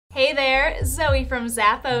there, Zoe from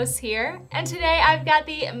Zappos here, and today I've got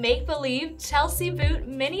the Make Believe Chelsea Boot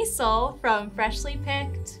Mini Sole from Freshly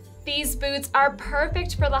Picked. These boots are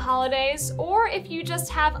perfect for the holidays, or if you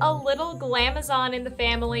just have a little glamazon in the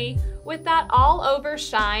family with that all-over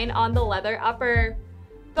shine on the leather upper.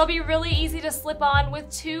 They'll be really easy to slip on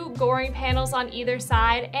with two goring panels on either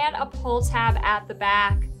side and a pull tab at the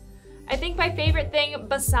back. I think my favorite thing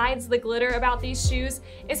besides the glitter about these shoes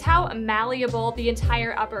is how malleable the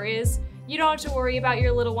entire upper is. You don't have to worry about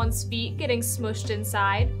your little one's feet getting smushed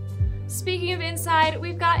inside. Speaking of inside,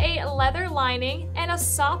 we've got a leather lining and a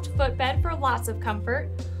soft footbed for lots of comfort,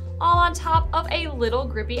 all on top of a little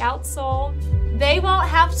grippy outsole. They won't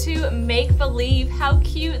have to make believe how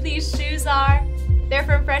cute these shoes are. They're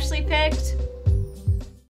from Freshly Picked.